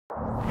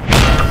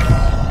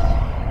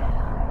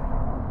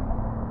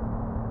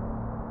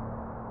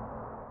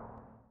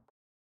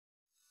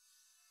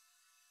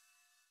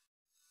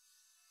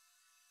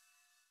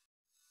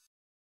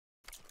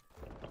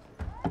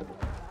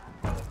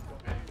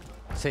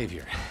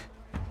Savior,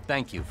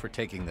 thank you for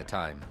taking the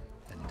time,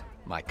 and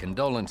my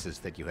condolences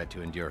that you had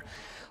to endure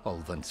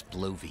Ulvund's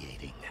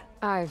bloviating.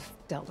 I've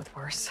dealt with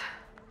worse.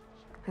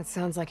 It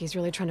sounds like he's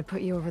really trying to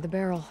put you over the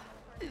barrel.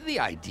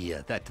 The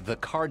idea that the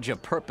Carja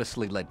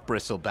purposely let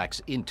Bristlebacks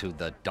into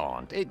the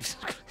Daunt,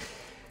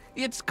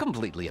 it's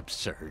completely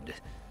absurd.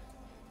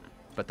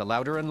 But the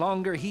louder and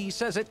longer he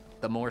says it,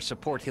 the more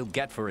support he'll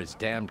get for his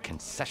damned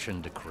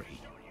concession decree.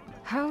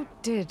 How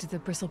did the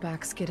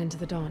Bristlebacks get into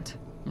the Daunt?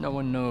 No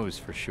one knows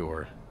for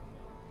sure.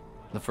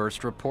 The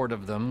first report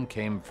of them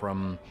came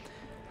from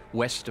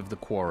west of the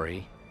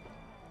quarry.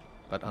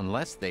 But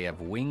unless they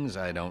have wings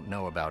I don't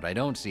know about, I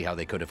don't see how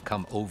they could have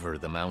come over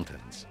the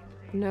mountains.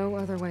 No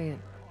other way in.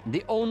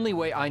 The only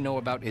way I know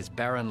about is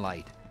barren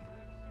light.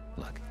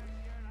 Look,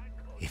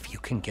 if you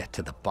can get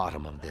to the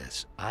bottom of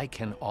this, I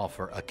can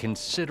offer a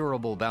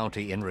considerable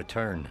bounty in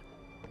return.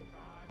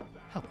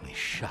 Help me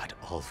shut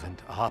Ulvund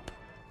up.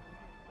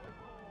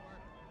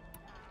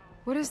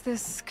 What is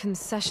this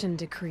concession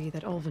decree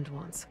that Ulvund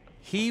wants?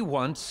 He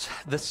wants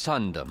the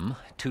Sundom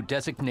to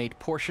designate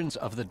portions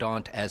of the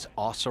Daunt as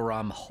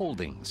Oseram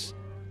holdings.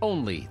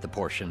 Only the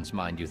portions,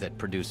 mind you, that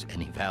produce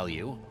any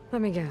value.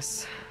 Let me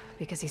guess.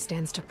 Because he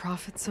stands to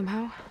profit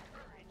somehow?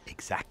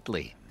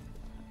 Exactly.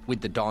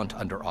 With the Daunt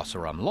under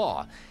Oseram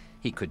law,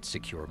 he could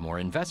secure more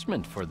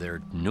investment for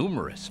their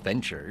numerous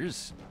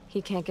ventures.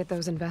 He can't get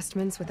those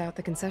investments without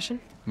the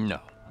concession? No.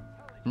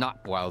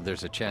 Not while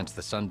there's a chance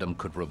the Sundom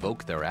could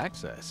revoke their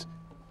access.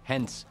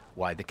 Hence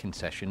why the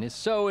concession is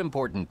so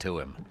important to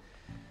him.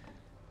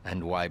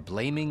 And why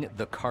blaming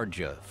the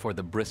Carja for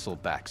the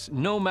Bristlebacks,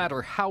 no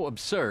matter how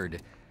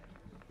absurd,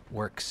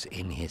 works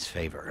in his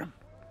favor.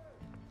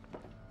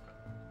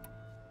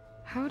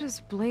 How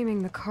does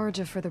blaming the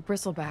Carja for the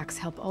Bristlebacks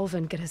help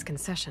Ulvund get his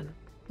concession?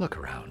 Look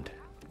around.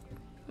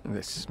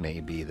 This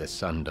may be the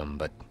Sundom,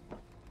 but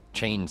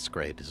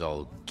Chainscrape is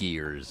all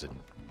gears and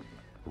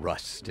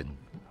rust and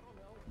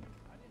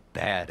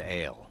bad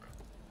ale.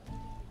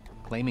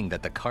 Claiming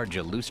that the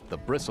Carja loosed the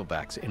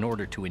Bristlebacks in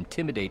order to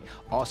intimidate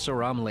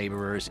Oseram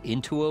laborers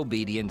into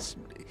obedience.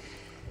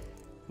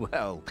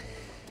 Well,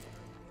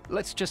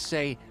 let's just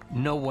say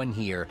no one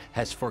here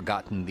has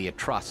forgotten the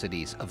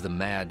atrocities of the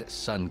Mad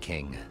Sun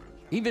King.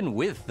 Even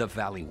with the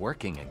Valley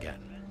working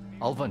again,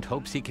 Ulvund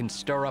hopes he can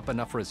stir up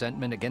enough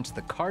resentment against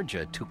the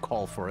Carja to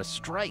call for a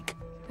strike.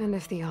 And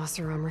if the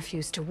Oseram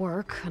refuse to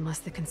work, unless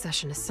the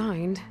concession is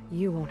signed,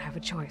 you won't have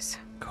a choice.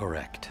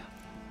 Correct.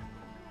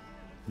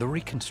 The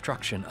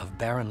reconstruction of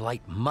Barren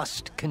Light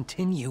must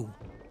continue.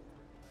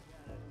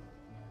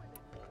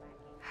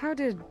 How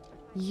did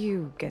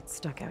you get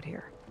stuck out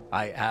here?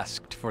 I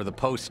asked for the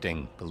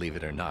posting, believe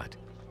it or not.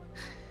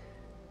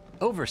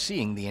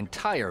 Overseeing the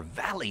entire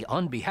valley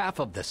on behalf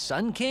of the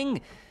Sun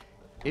King?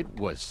 It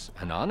was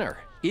an honor.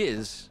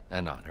 Is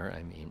an honor,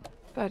 I mean.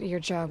 But your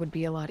job would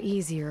be a lot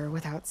easier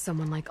without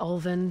someone like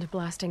Ulvund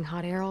blasting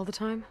hot air all the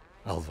time?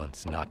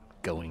 Ulvund's not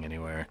going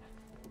anywhere.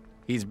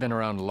 He's been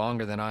around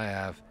longer than I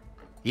have.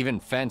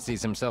 Even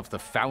fancies himself the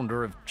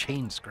founder of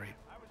Chainscrape.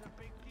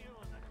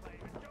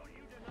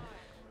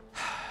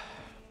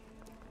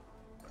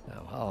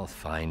 Now, I'll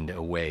find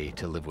a way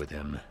to live with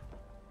him.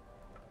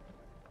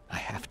 I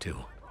have to.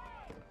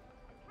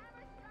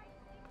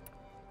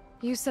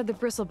 You said the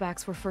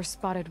Bristlebacks were first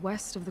spotted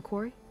west of the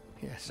quarry?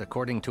 Yes,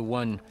 according to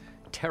one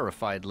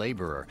terrified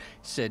laborer,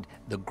 said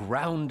the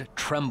ground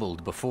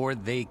trembled before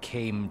they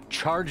came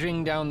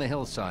charging down the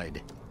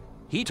hillside.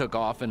 He took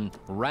off and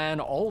ran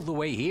all the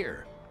way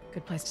here.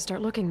 Good place to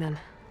start looking, then.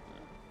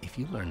 If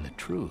you learn the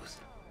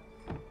truth,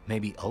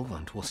 maybe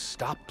Ulvund will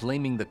stop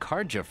blaming the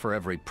Carja for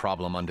every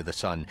problem under the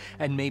sun,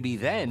 and maybe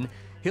then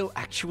he'll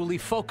actually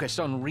focus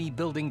on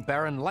rebuilding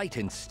Barren Light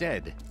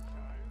instead.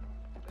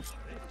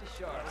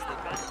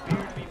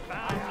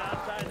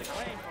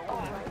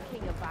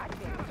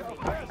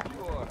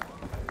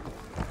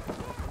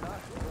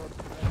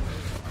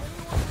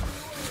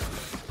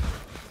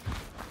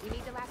 We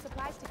need the last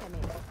supplies to come in.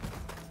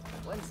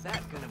 When's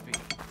that gonna be?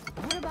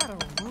 What about a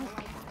rope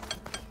cat?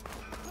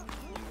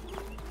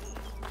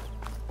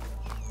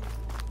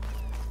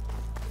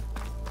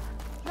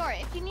 Nora,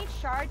 if you need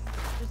shards,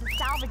 there's a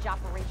salvage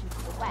operation to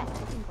the west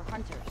looking for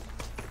hunters.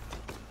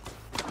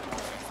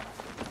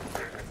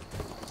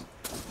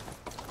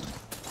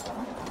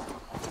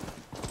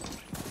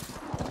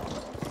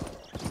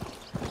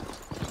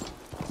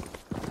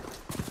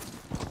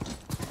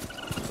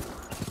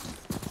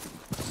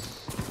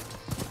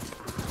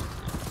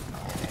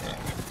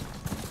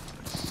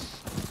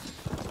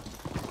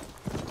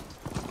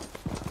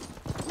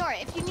 Nora,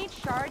 if you need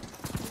shards, there's a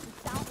salvage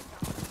operation.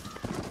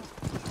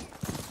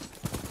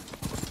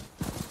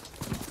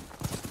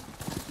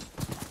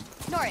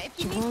 Nora, if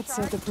you need Jawad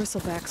said shards... the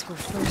Bristlebacks were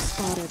first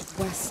spotted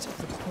west of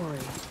the quarry.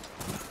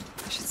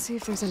 I should see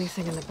if there's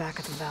anything in the back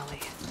of the valley.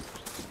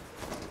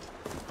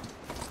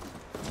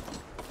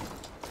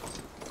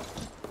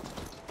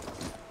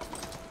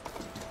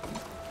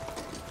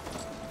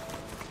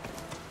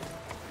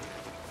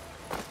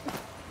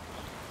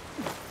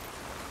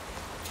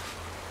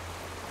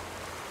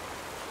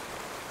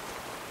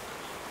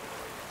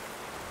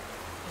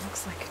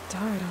 Looks like it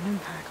died on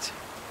impact.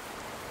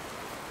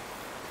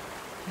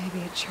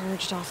 Maybe it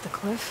charged off the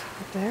cliff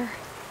up there.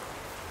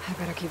 I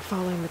better keep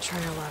following the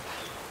trail up.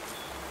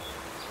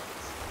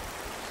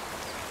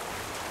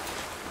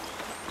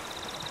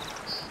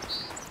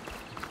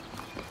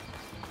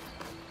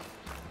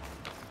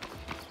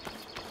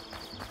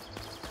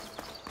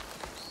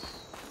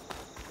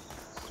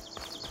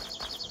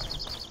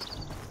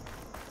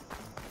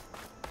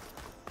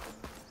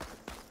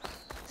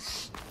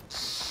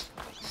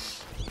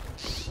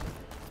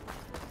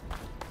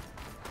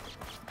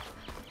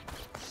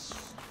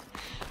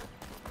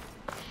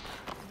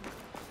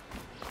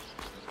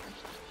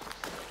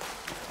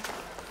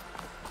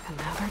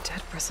 Another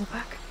dead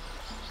bristleback?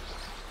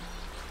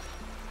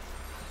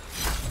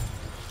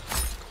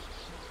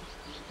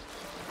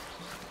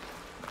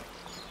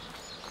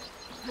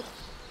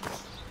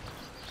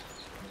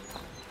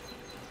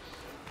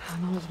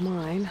 An old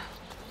mine.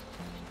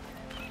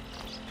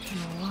 And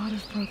a lot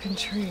of broken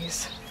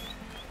trees.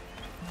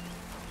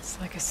 It's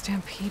like a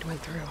stampede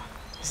went through.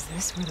 Is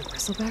this where the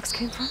Bristlebacks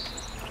came from?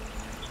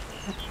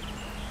 But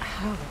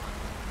how?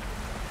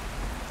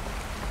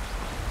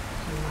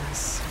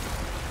 Unless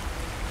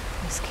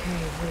this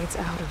cave leads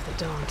out of the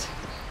Daunt.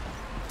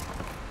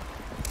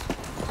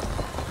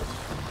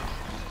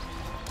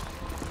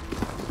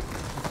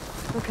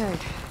 Okay,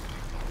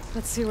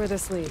 let's see where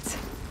this leads.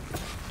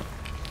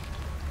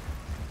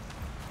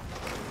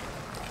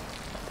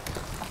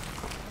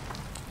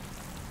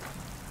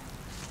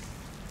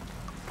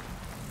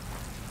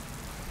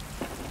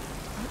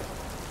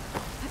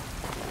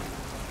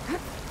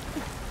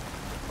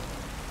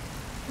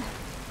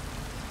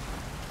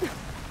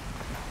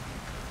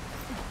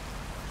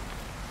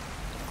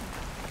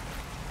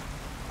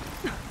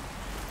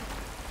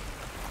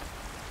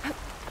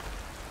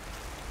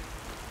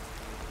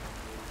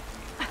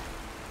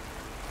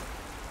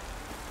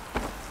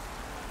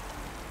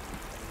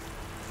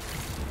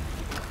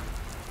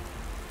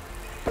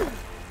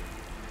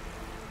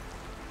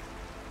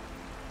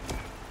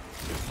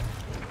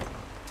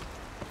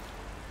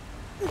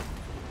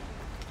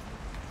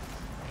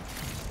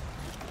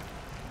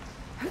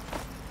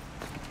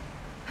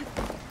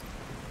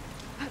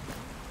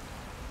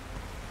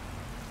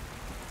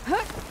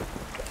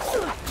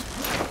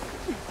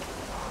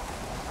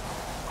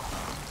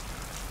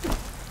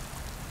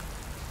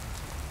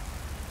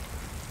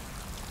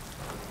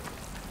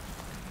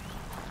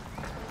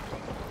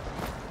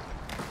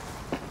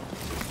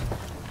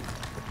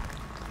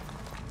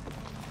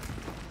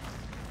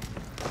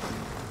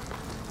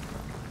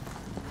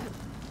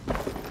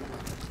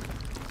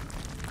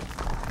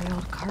 The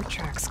old cart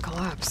tracks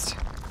collapsed.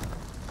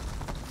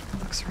 It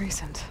looks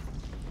recent.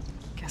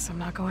 Guess I'm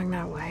not going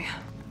that way.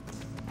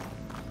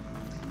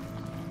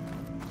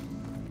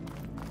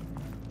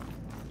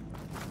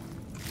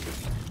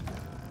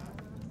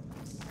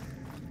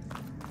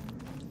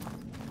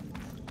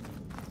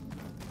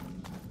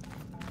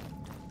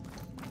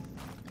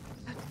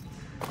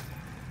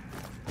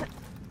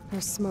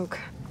 There's smoke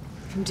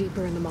from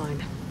deeper in the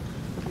mine.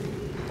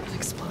 An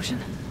explosion?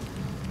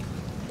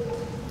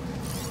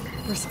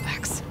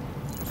 Bristlebacks.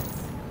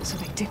 So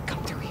they did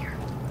come through here.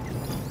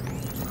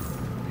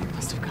 They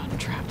must have gotten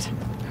trapped.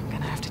 I'm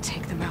gonna have to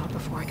take them out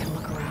before I can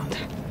look around.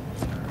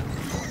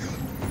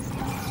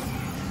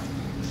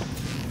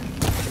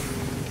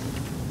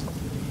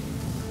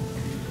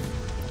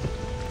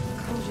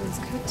 Cauldrons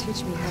could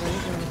teach me how to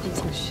operate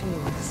these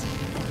machines.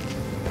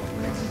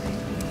 Where would they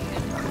be?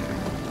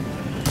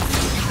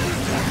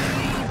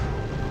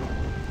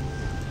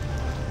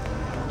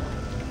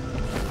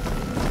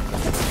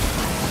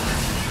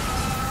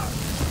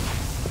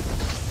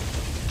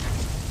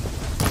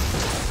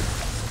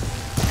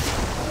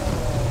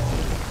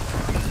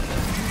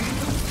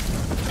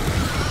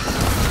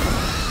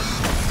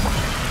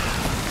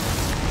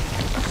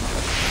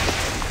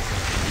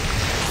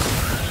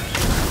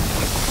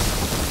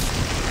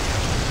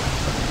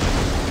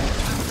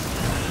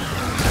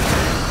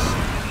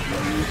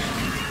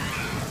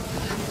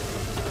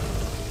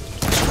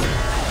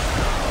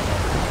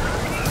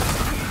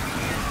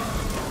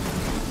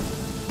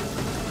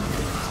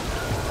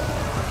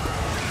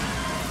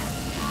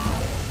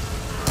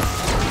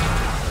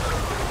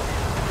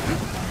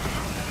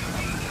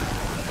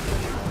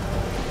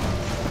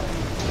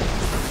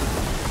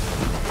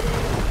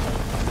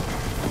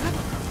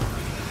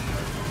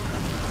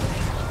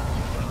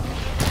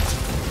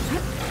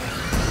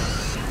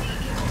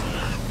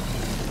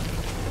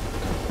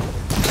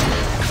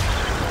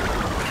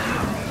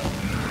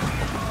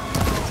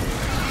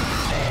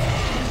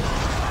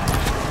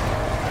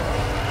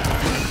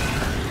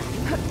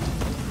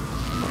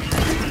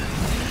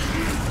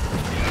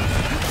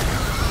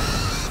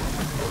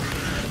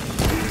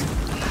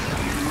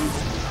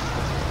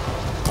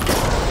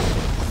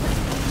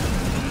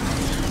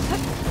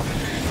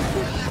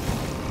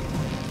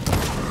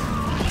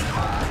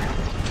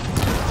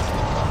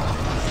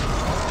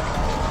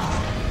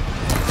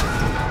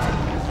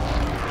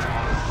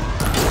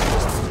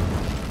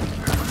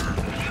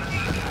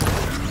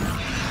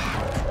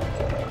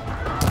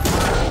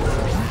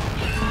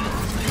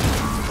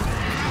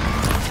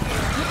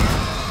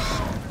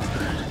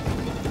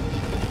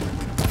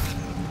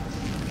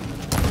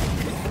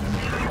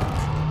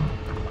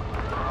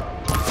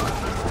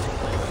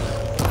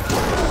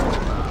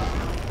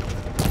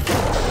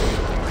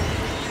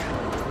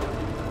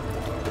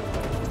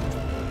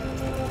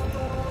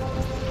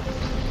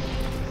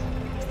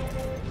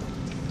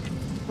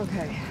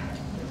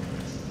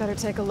 Better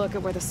take a look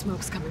at where the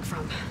smoke's coming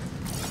from.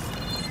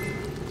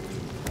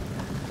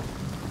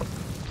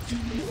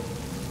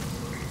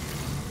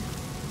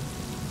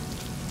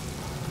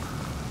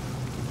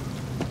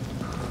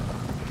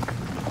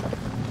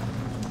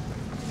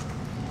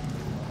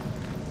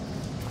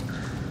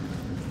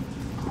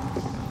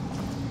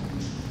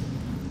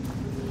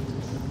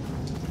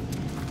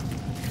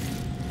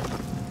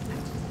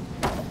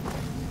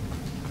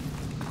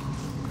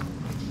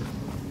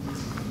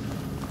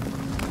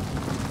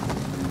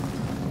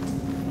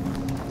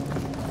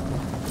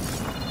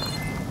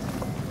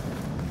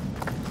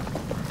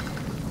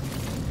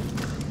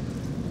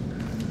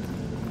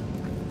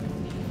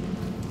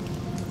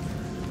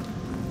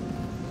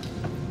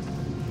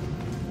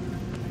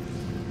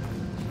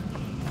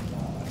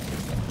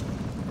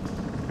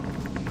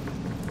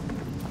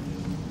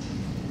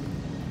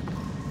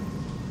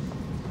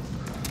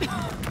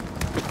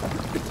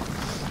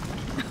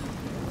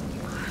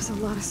 There's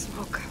a lot of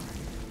smoke.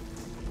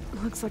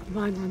 Looks like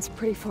mine runs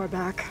pretty far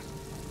back.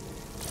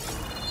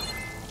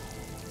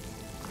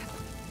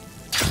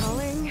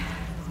 Falling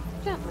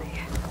gently.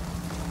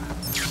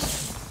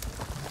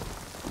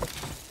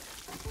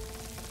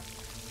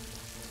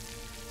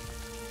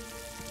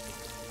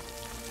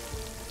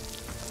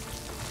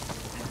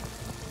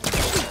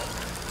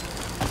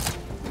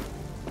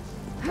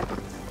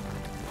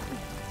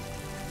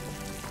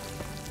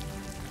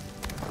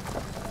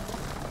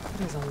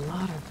 There's a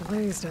lot of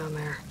blaze down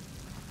there.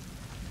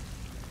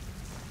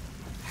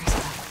 There's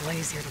enough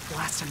blaze here to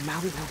blast a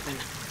mountain open.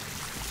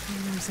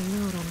 And there's a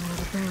note on one of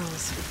the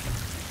barrels.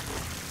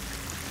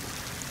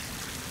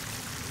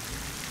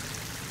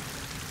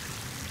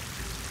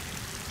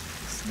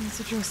 So it's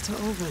addressed to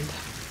Oland.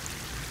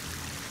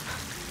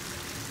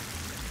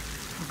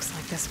 Looks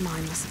like this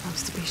mine was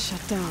supposed to be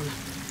shut down.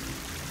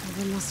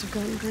 Oland must have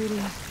gotten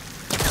greedy.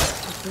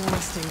 Keep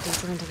blasting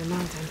deeper into the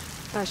mountain.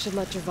 I should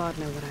let Javad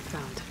know what I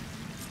found.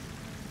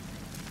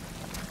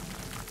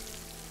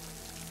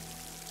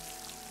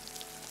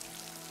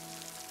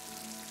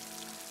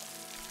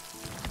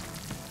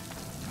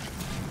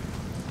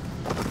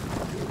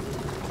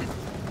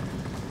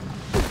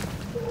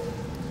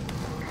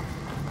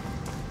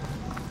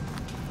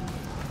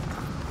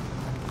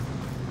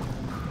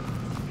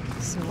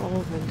 So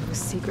Oland was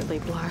secretly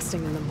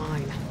blasting in the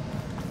mine,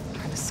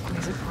 trying to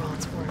squeeze it for all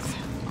it's worth.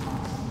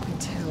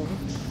 Until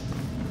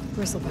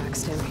Bristlebacks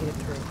stampeded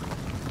through.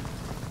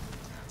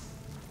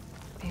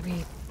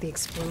 Maybe the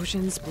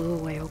explosions blew a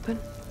way open?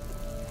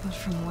 But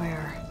from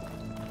where?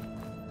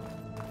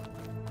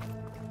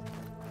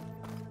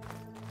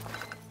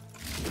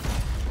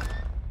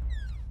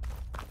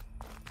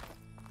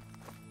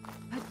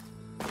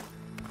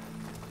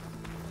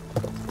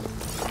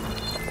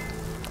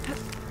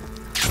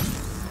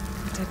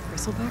 Dead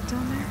Bristleback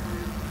down there?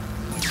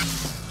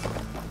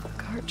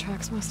 Cart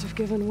tracks must have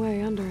given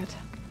way under it.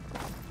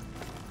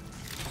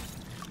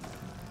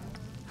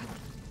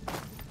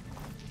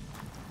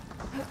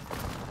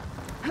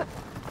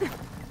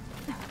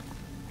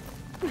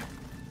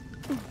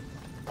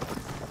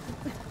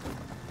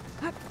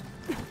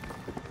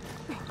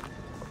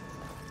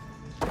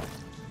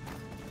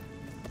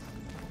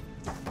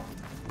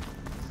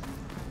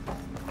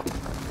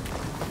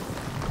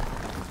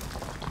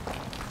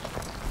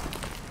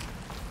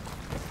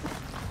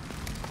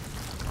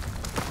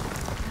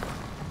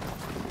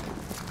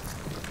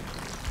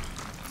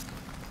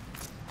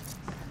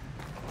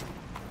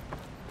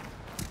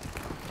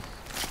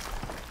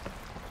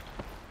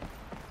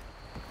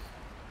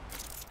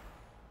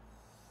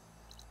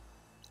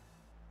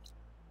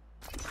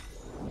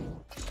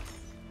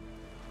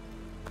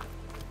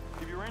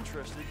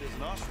 Interested, there's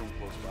an ostrom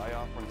close by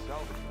offering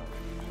salvage value.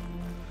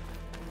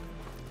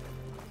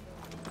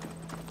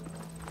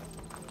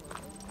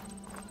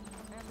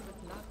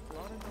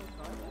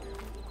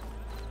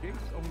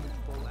 Gates only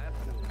full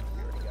absent.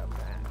 We already got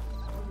that.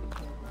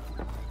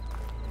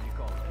 You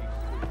call it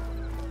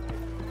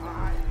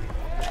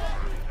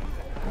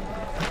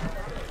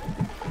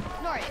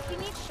Nora, if you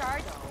need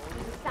shards,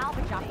 there's a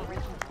salvage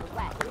operation to the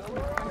west.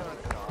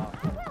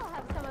 I'll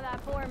have some of that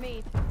for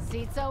me.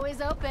 Seat's always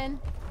open.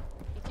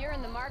 You're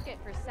in the market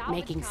for salvage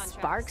Making contracts.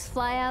 sparks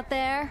fly out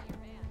there?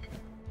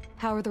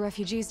 How are the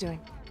refugees doing?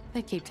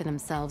 They keep to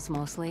themselves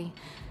mostly,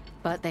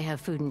 but they have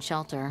food and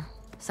shelter.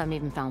 Some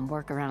even found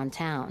work around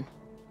town.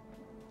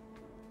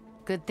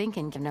 Good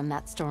thinking giving them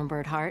that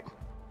Stormbird heart.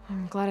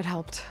 I'm glad it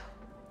helped.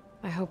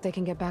 I hope they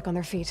can get back on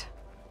their feet.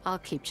 I'll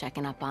keep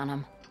checking up on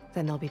them.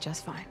 Then they'll be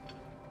just fine.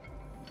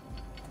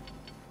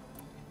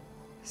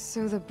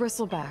 So the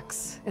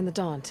Bristlebacks in the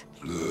Daunt.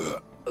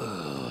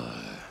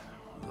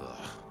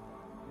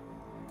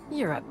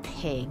 You're a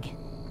pig.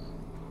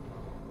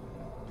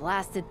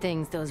 Blasted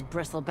things, those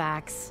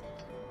Bristlebacks.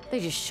 They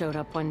just showed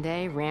up one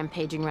day,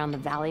 rampaging around the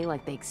valley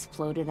like they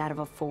exploded out of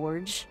a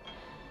forge.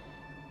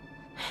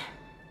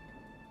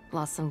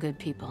 Lost some good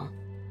people.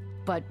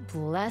 But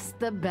bless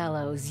the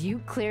bellows, you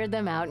cleared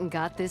them out and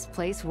got this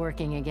place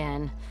working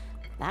again.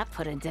 That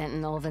put a dent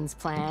in Ulvin's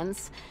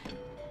plans.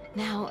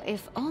 Now,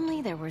 if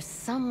only there was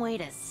some way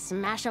to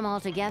smash them all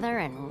together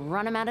and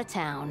run them out of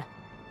town.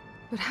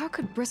 But how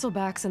could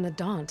Bristlebacks and the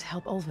Daunt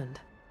help Ulvund?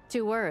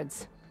 2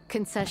 words.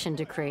 Concession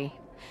decree.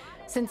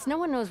 Since no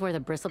one knows where the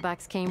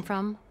Bristlebacks came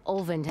from,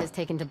 Ulvund has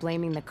taken to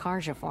blaming the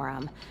Karja for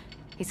them.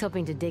 He's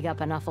hoping to dig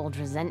up enough old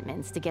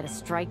resentments to get a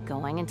strike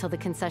going until the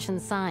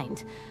concession's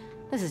signed.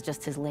 This is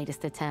just his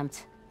latest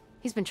attempt.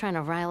 He's been trying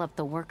to rile up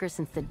the workers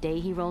since the day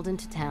he rolled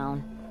into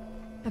town.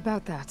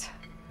 About that,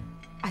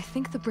 I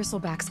think the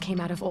Bristlebacks came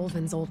out of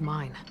Ulvund's old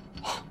mine.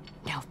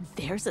 Now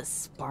there's a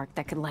spark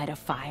that could light a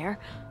fire.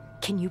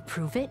 Can you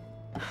prove it?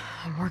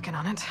 I'm working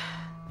on it.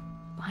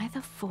 By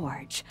the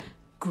forge.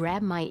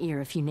 Grab my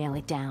ear if you nail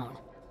it down.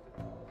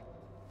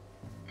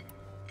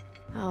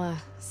 I'll,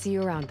 see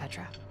you around,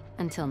 Petra.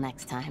 Until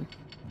next time.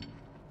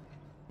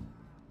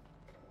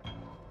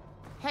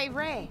 Hey,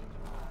 Ray.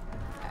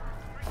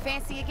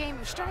 Fancy a game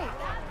of straight?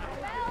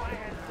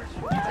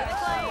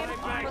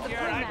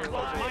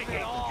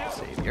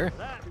 Savior,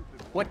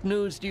 what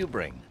news do you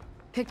bring?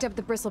 Picked up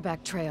the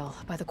Bristleback trail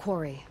by the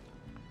quarry.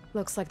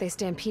 Looks like they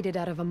stampeded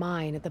out of a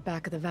mine at the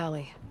back of the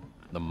valley.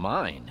 The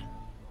mine?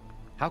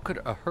 How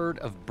could a herd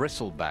of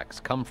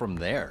Bristlebacks come from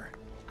there?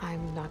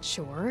 I'm not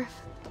sure,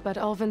 but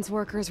Ulvund's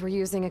workers were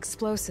using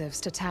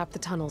explosives to tap the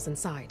tunnels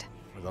inside.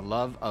 For the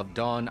love of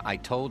Dawn, I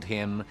told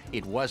him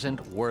it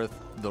wasn't worth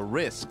the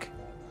risk.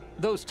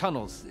 Those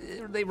tunnels,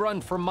 they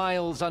run for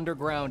miles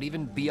underground,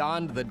 even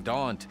beyond the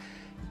Daunt.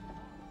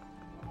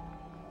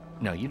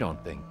 No, you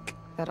don't think...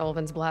 That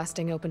Ulvund's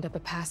blasting opened up a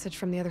passage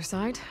from the other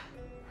side?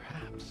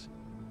 Perhaps.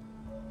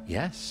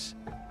 Yes,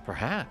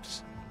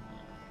 perhaps.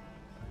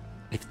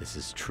 If this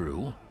is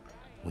true,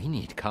 we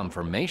need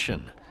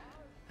confirmation.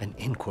 An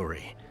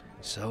inquiry.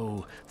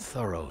 So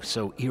thorough,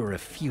 so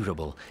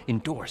irrefutable,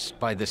 endorsed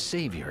by the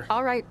Savior.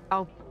 All right,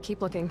 I'll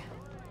keep looking.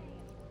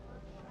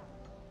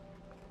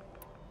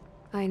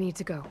 I need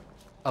to go.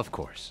 Of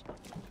course.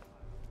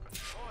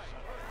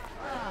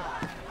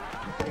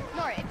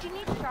 Nora, if you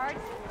need shards,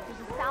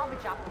 there's a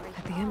salvage operation.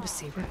 At the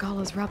embassy,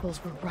 Regalla's rebels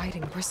were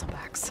riding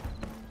Bristlebacks.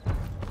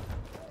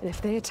 And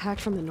if they attacked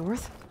from the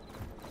north,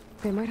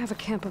 they might have a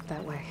camp up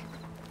that way.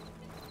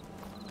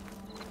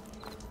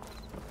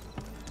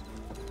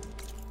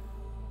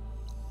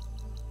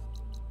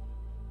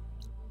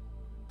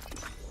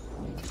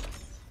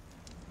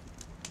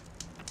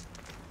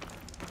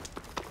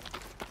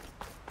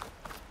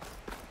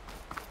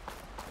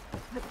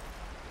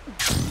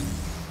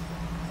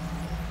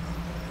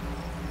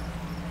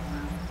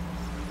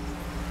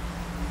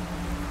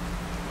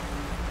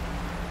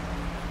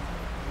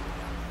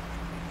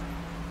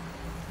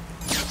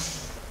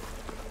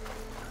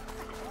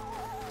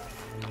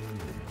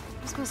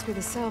 This must be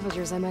the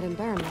salvagers I met in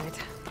Barrenlight.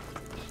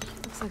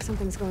 Looks like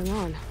something's going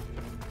on.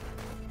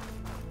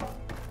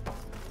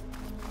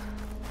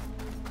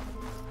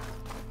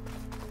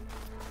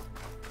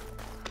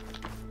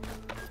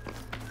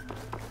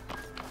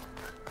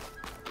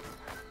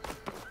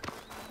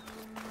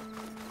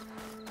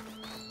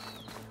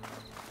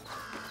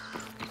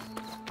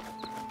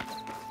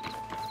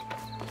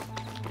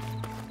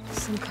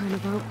 Some kind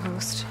of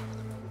outpost.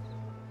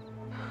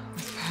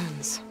 With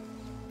pens.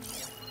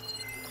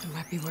 It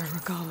might be where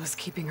Regalla's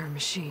keeping her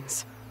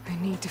machines. I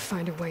need to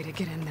find a way to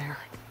get in there.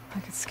 I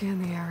could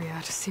scan the area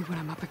to see what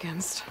I'm up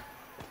against.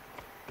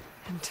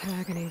 And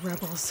tag any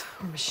rebels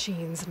or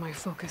machines in my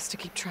focus to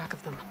keep track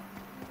of them.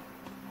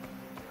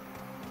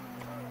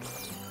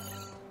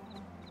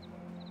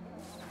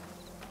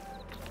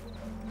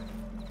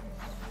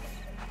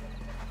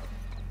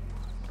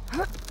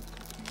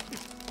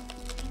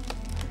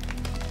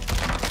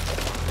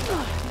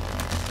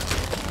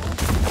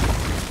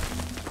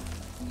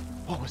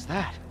 What was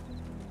that?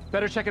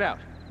 Better check it out.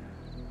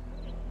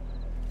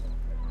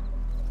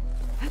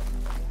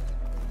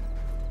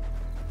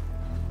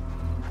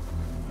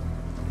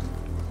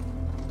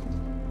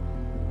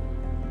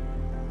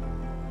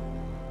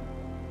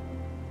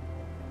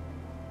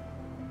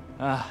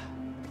 Ah,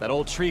 that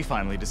old tree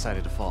finally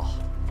decided to fall.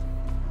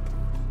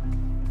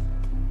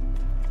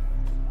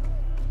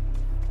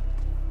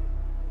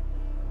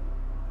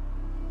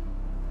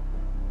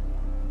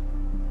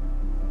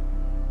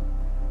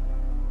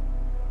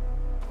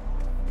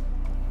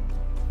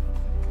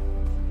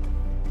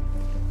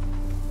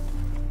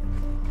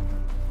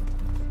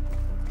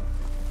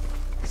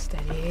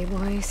 Steady,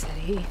 boy,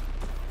 steady.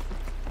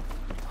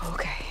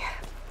 Okay,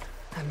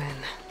 I'm in.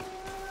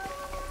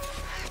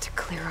 I have to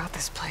clear out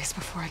this place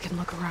before I can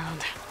look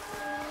around.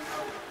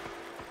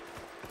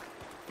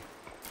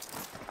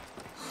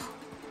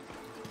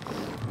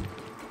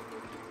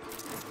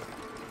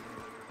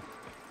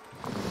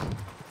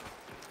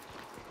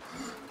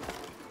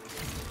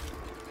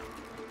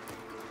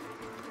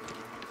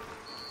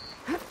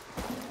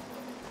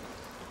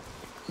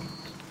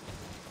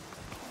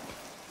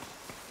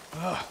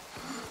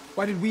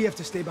 Why did we have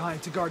to stay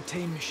behind to guard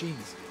tame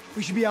machines?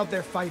 We should be out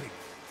there fighting.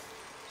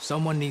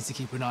 Someone needs to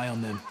keep an eye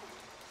on them.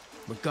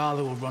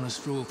 Regalla will run us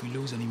through if we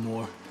lose any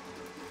more.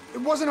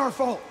 It wasn't our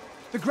fault.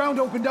 The ground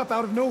opened up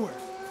out of nowhere.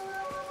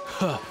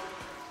 Huh.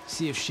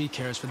 See if she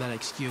cares for that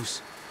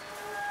excuse.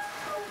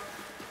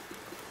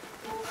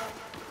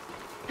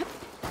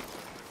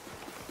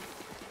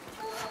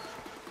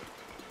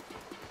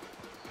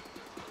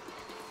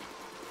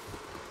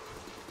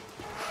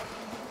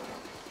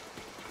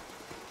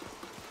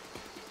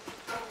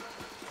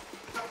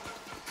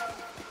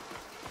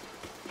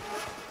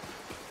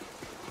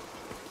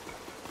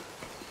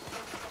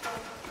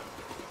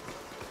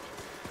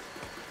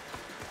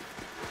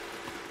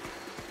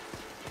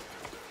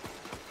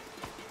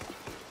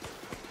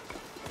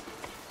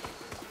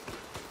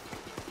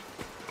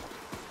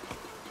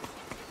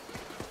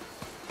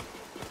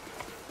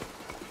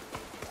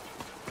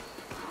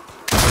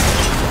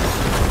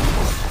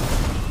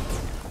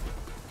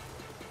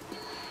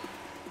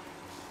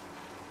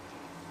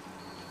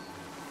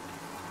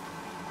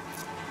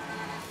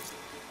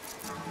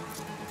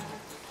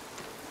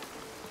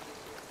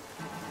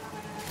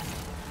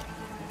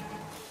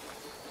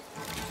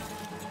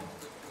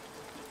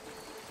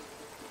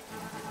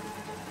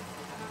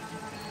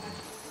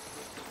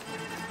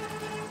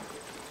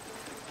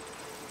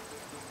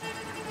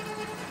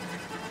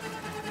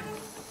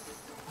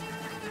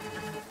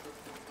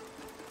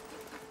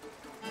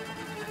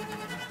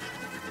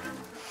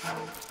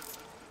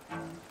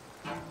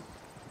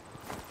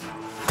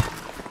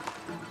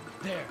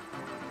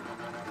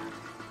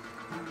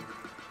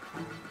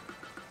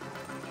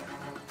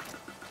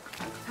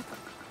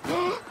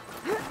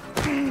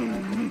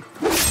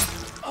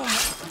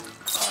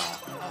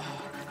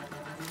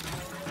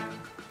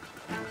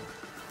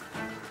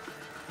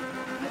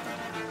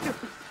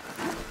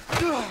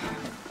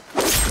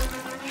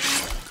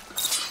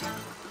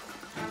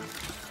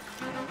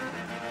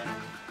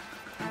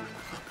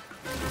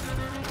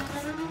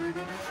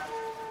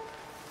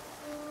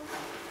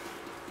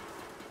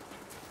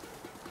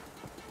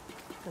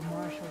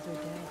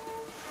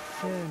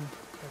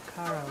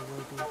 Tara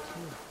will be too.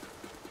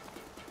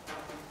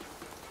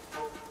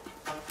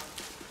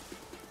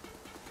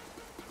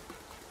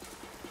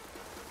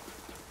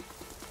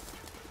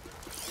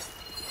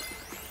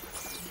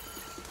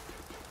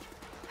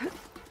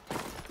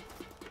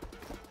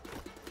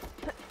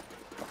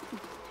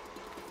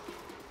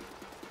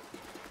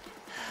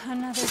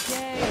 Another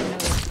day,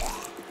 another...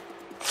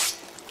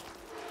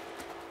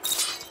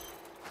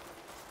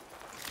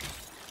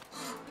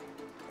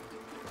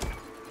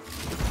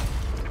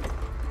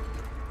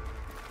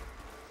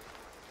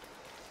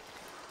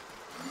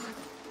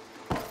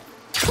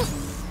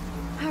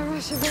 I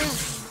rush away.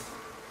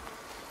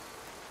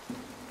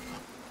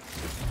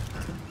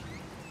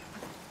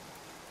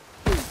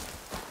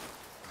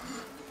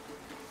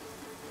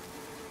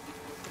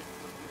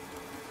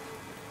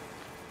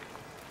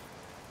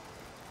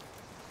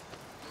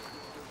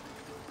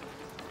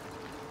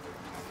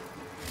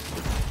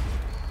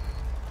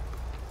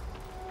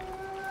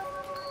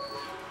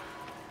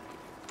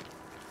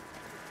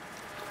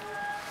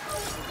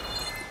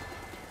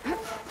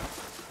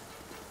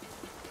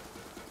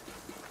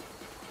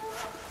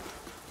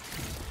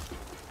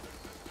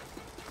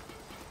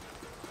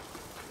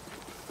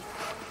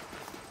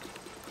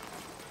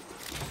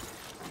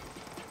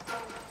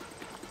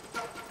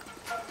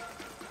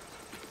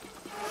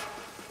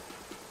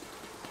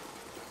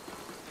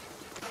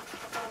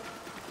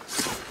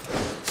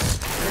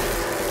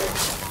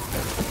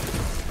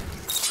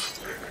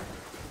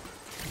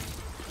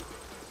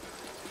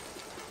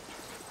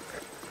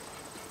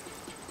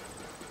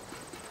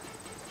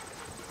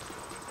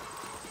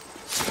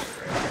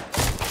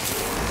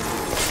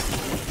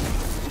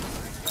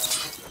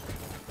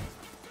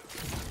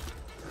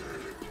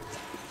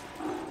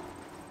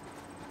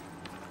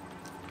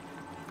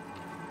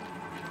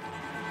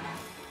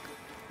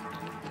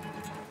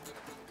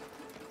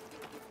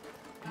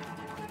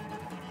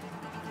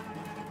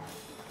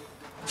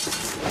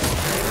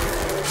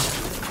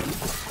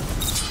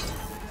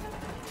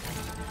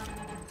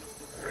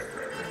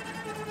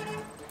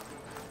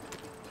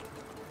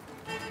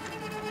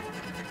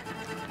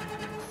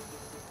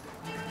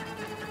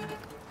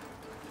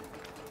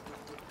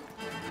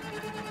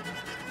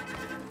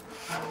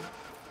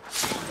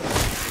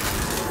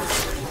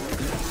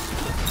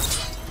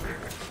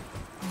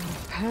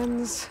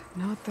 Pens,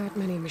 not that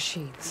many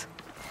machines.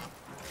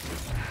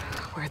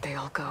 Where'd they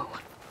all go?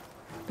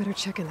 Better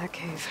check in that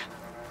cave.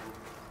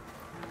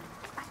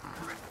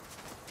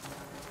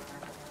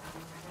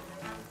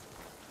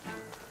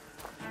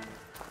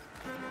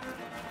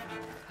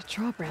 A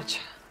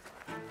drawbridge.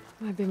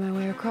 Might be my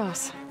way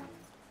across.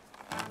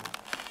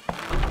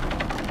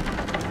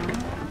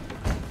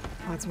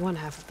 That's one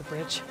half of the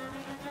bridge.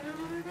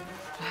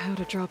 How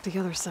to drop the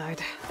other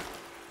side.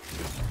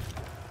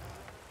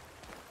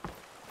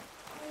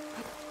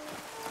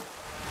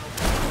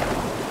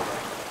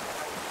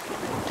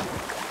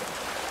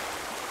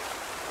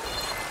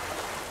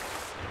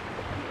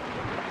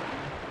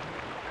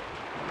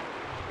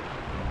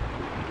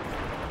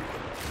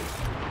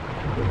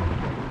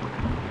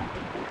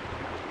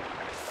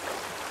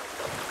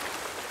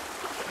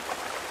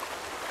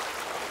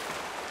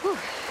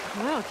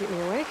 That'll keep me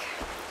awake.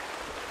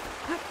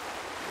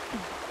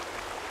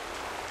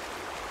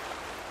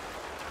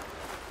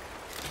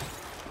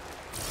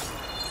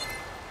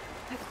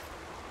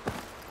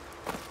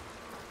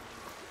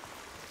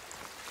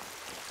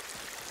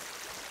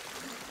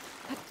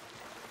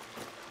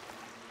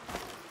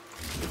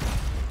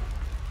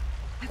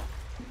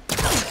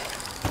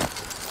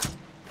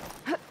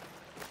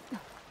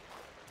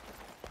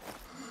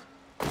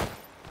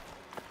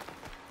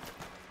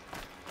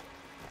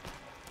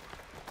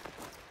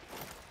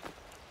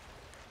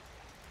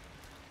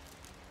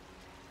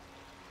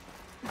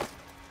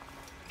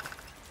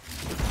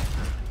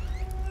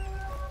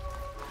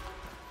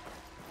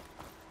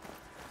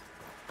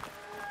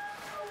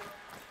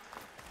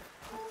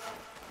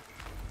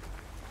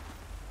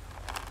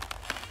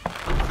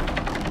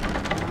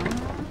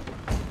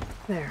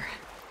 There.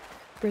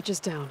 Bridge is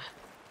down.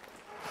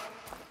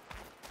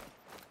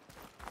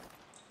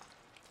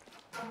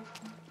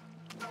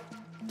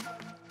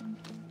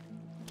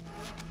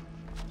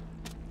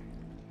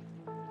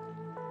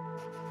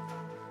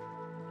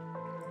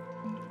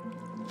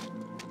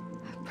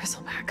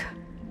 Bristleback.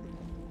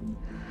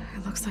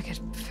 It looks like it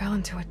fell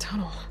into a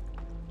tunnel.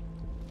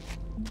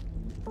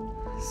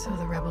 So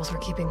the rebels were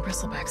keeping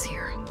Bristlebacks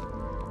here.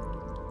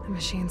 The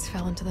machines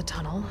fell into the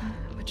tunnel,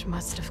 which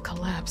must have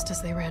collapsed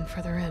as they ran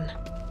further in.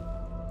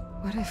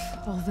 What if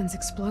Ulvin's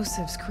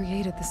explosives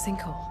created the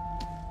sinkhole?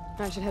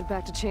 I should head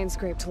back to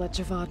Chainscrape to let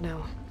Javad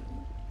know.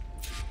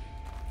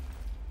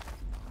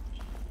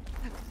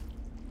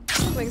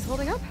 Wings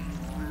holding up?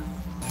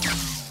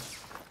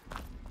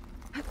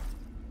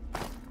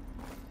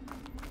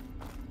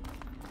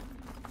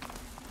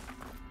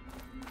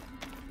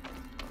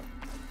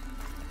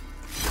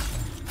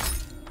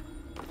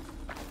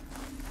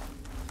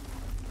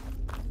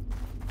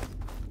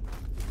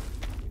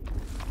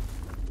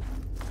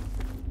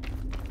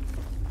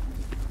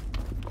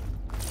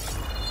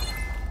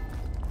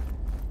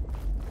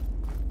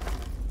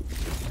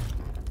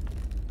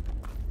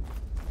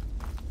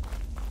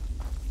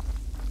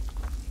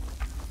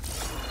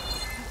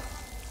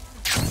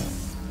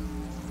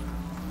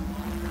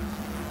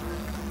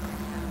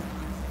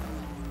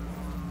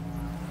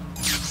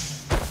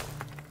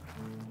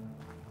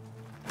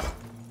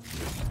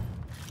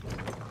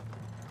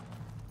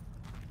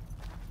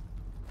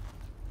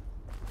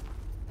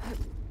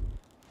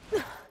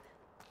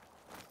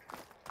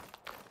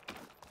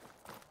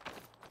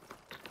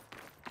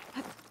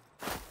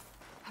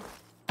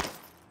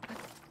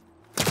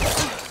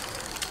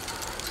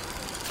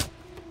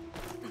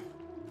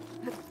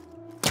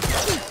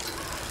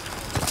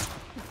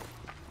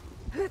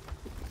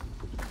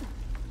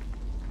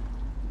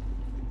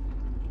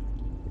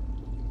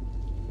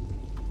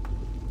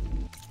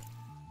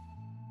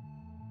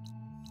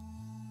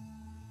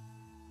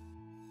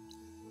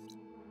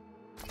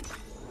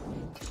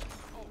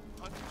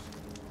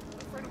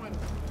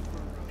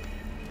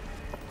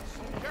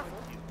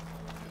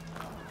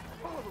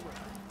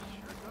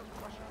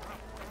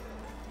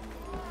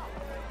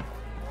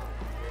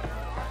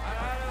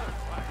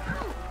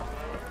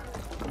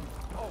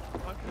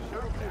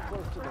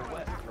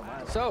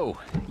 So,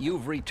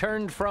 you've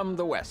returned from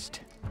the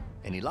west.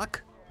 Any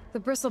luck? The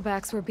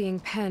Bristlebacks were being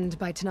penned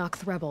by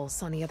Tenakth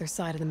rebels on the other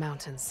side of the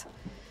mountains.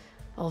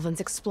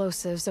 Ulvin's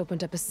explosives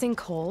opened up a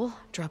sinkhole,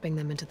 dropping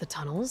them into the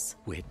tunnels.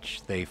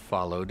 Which they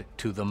followed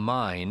to the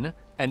mine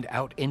and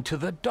out into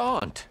the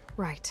Daunt.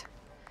 Right.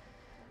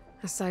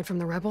 Aside from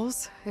the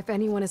rebels, if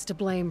anyone is to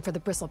blame for the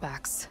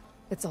Bristlebacks,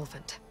 it's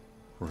Ulvin.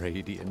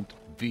 Radiant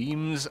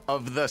beams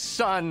of the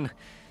sun.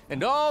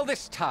 And all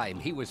this time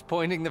he was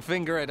pointing the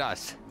finger at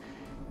us.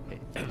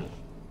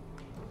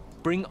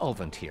 Bring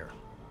Ulvin here.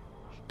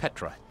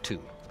 Petra,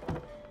 too.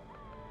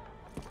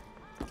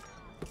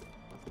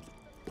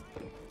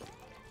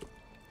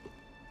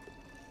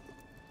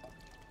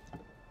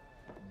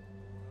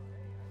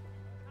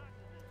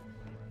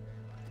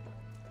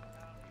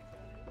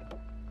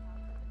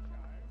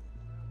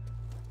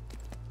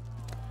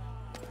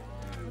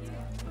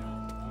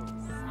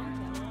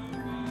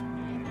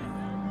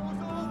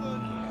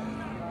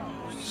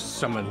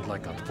 Summoned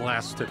like a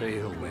blasted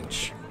ale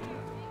winch.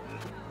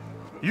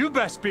 You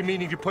best be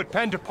meaning to put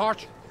pen to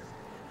parch.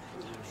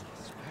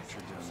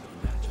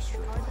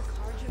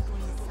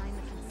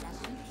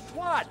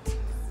 What?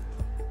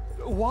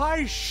 Why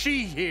is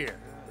she here?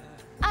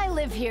 I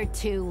live here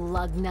too,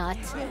 lugnut.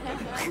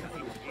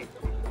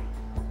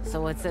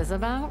 So what's this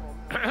about?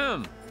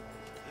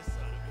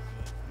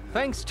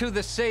 Thanks to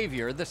the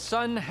Savior, the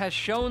sun has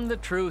shown the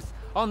truth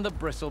on the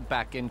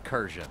Bristleback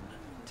incursion.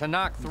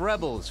 Tenakth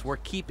rebels were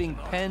keeping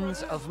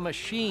pens of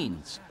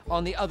machines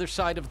on the other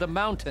side of the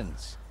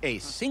mountains. A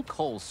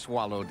sinkhole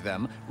swallowed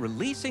them,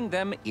 releasing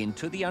them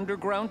into the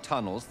underground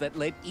tunnels that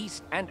led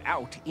east and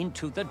out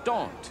into the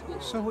Daunt.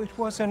 So it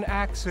was an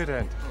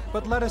accident.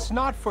 But let us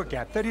not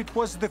forget that it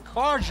was the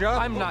Karja.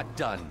 I'm not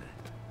done.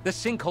 The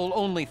sinkhole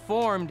only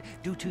formed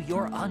due to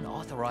your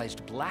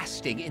unauthorized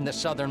blasting in the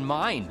southern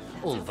mine,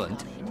 Ulvin.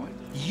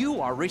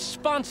 You are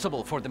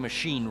responsible for the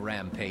machine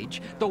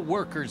rampage, the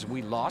workers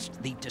we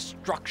lost, the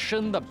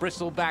destruction the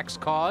Bristlebacks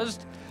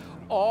caused.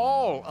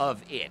 All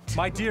of it.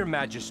 My dear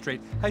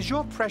magistrate, has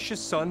your precious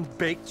son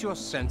baked your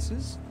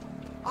senses?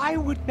 I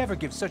would never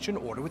give such an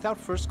order without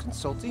first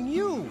consulting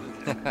you.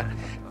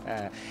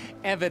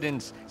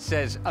 Evidence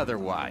says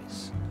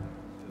otherwise.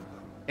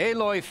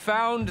 Aloy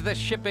found the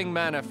shipping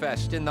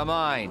manifest in the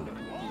mine.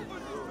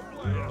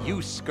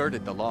 You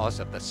skirted the laws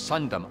of the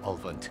Sundom,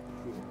 Ulvin.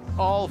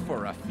 All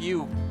for a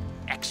few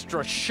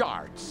extra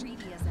shards.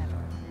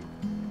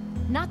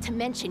 Not to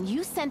mention,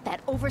 you sent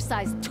that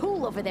oversized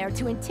tool over there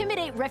to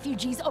intimidate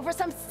refugees over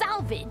some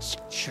salvage.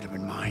 Should have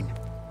been mine.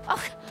 Ugh,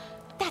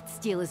 that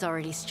steel is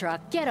already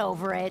struck. Get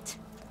over it.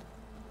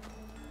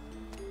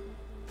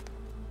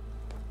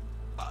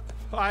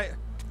 I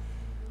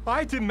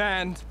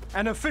demand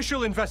an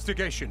official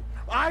investigation.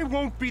 I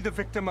won't be the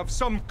victim of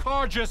some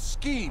Karja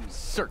schemes.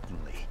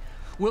 Certainly.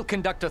 We'll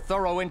conduct a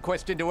thorough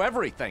inquest into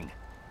everything.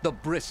 The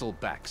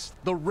Bristlebacks,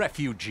 the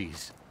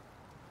refugees.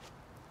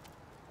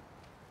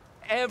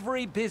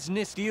 Every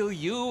business deal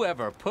you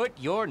ever put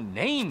your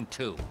name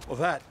to.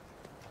 Well,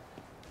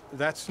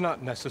 that's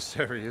not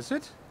necessary, is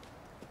it?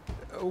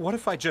 What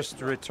if I just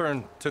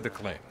return to the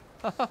claim?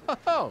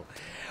 Oh,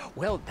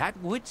 well, that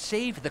would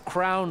save the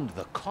Crown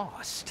the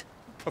cost.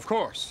 Of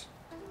course.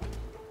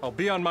 I'll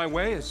be on my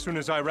way as soon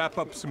as I wrap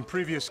up some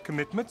previous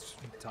commitments,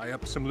 tie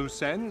up some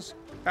loose ends.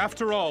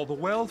 After all, the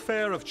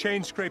welfare of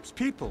Chainscrape's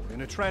people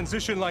in a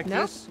transition like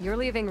this... Nope, you're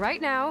leaving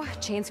right now.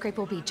 Chainscrape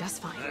will be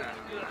just fine.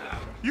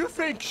 You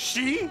think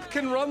she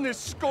can run this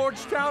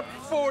scorched-out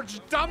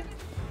forged dump?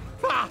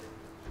 Ha!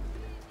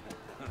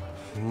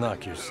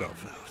 Knock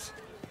yourself out.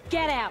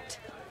 Get out!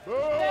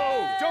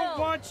 Oh, don't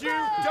want you,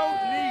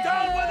 don't need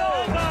Down you. with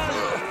all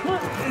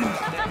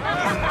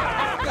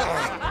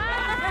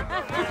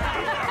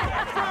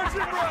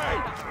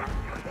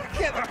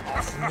Get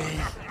off me!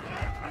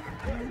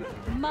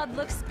 Mud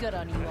looks good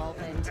on you,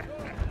 Ulvin.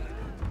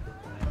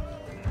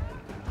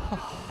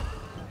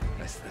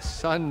 As the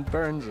sun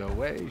burns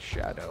away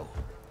shadow.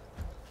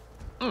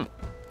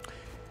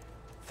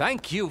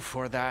 Thank you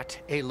for that,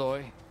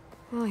 Aloy.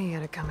 Well, he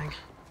had it coming.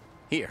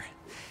 Here,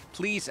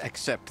 please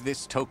accept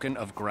this token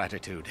of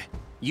gratitude.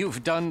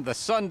 You've done the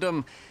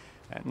Sundom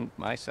and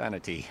my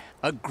sanity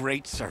a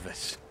great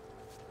service.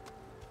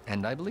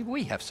 And I believe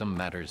we have some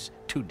matters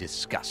to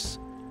discuss.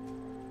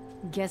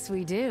 Guess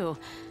we do.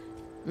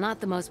 Not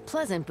the most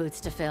pleasant boots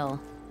to fill,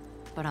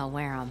 but I'll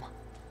wear them.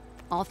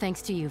 All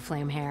thanks to you,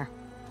 Flamehair.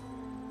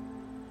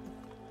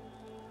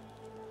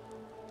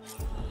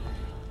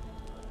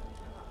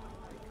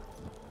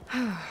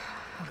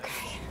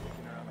 Okay.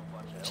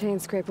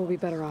 Chainscrape will be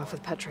better off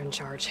with Petra in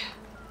charge.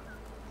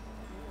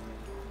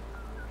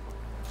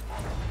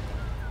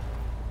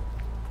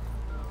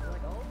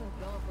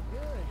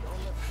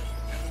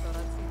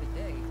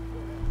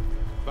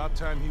 About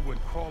time he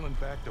went crawling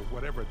back to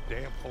whatever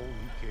damp hole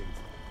he came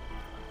from.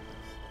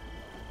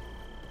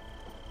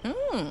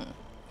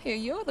 Here,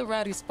 you're the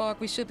rowdy spark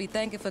we should be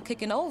thanking for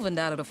kicking Ulvin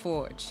out of the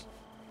forge.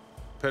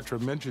 Petra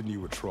mentioned you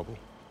were trouble,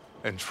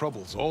 and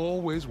trouble's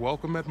always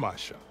welcome at my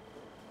shop.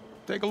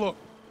 Take a look.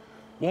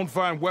 Won't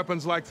find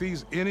weapons like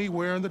these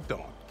anywhere in the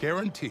Daunt.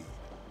 Guaranteed.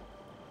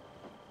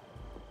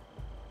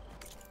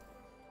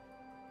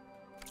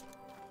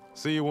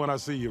 See you when I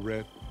see you,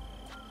 Red.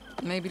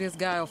 Maybe this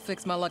guy will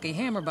fix my lucky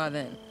hammer by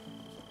then.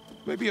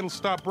 Maybe it'll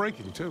stop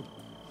breaking, too.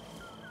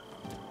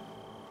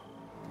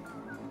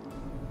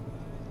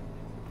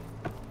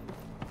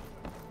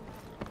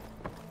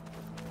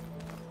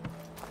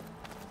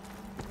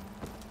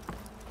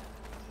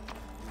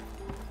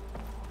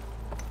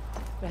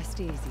 Rest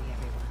easy, everyone.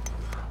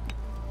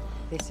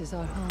 This is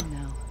our home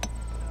now.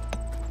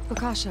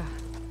 Lakasha,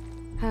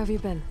 how have you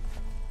been?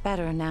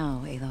 Better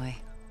now, Aloy.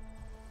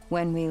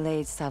 When we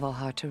laid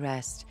Savohar to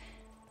rest,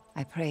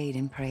 I prayed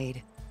and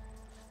prayed.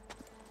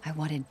 I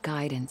wanted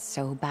guidance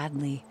so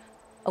badly.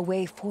 A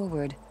way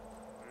forward.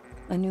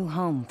 A new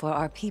home for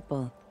our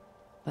people.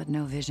 But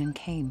no vision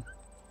came.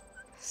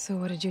 So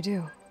what did you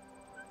do?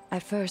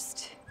 At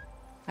first,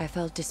 I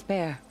felt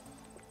despair.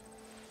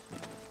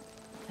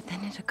 But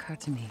then it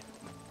occurred to me.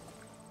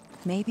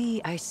 Maybe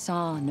I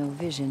saw no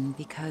vision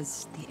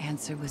because the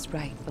answer was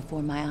right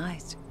before my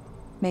eyes.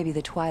 Maybe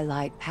the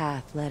Twilight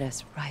Path led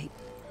us right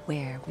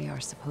where we are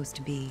supposed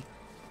to be.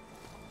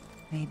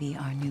 Maybe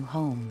our new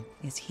home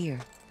is here.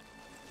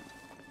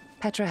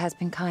 Petra has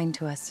been kind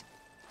to us,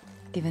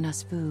 given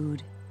us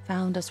food,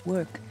 found us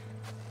work.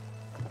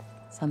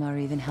 Some are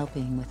even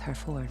helping with her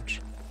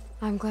forge.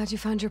 I'm glad you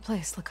found your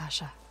place,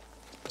 Lakasha.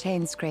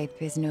 Chainscrape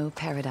is no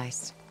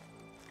paradise.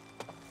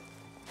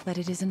 But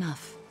it is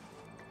enough.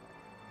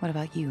 What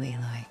about you,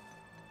 Aloy?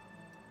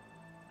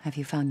 Have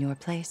you found your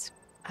place?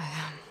 I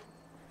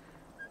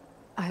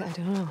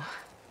don't know.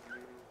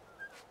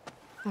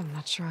 I'm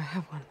not sure I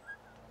have one.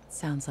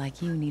 Sounds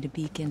like you need a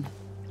beacon.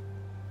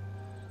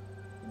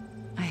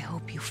 I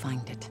hope you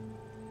find it.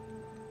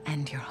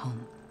 And your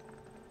home.